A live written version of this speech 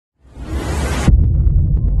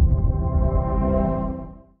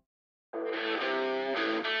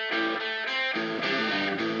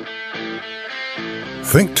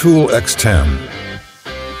ThinkTOOL X10,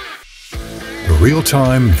 the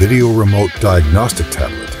real-time video remote diagnostic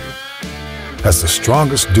tablet, has the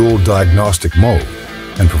strongest dual diagnostic mode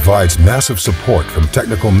and provides massive support from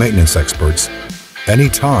technical maintenance experts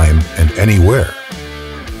anytime and anywhere.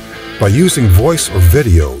 By using voice or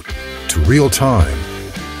video to real-time,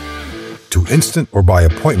 to instant or by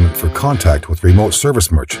appointment for contact with remote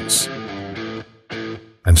service merchants,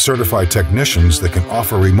 and certified technicians that can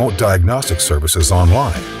offer remote diagnostic services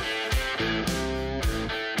online,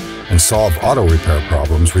 and solve auto repair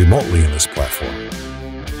problems remotely in this platform.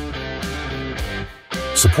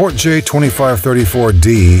 Support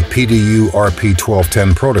J2534D PDU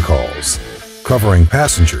RP1210 protocols covering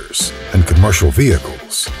passengers and commercial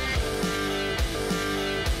vehicles.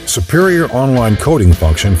 Superior online coding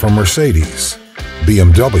function from Mercedes,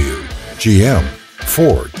 BMW, GM,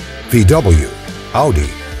 Ford, VW, Audi,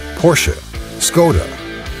 Porsche, Skoda,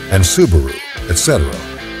 and Subaru, etc.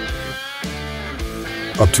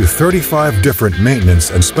 Up to 35 different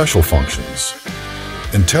maintenance and special functions.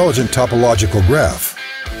 Intelligent topological graph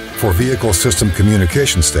for vehicle system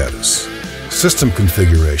communication status, system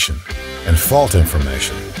configuration, and fault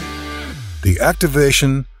information. The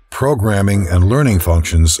activation, programming, and learning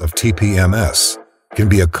functions of TPMS can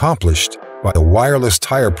be accomplished by the wireless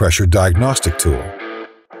tire pressure diagnostic tool.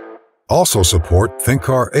 Also support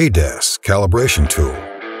Thinkcar ADAS calibration tool.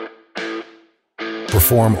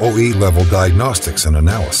 Perform OE level diagnostics and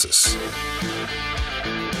analysis.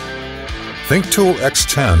 ThinkTOOL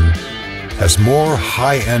X10 has more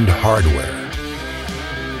high-end hardware.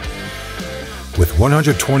 With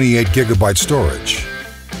 128 GB storage,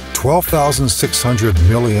 12,600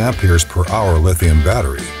 milliamperes per hour lithium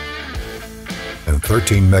battery, and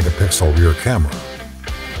 13 megapixel rear camera.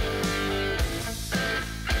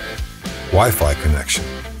 Wi-Fi connection.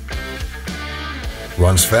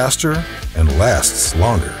 Runs faster and lasts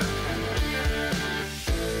longer.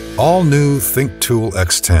 All new ThinkTOOL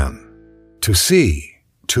X10. To see,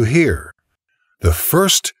 to hear, the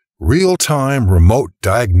first real-time remote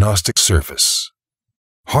diagnostic service.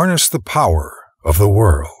 Harness the power of the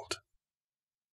world.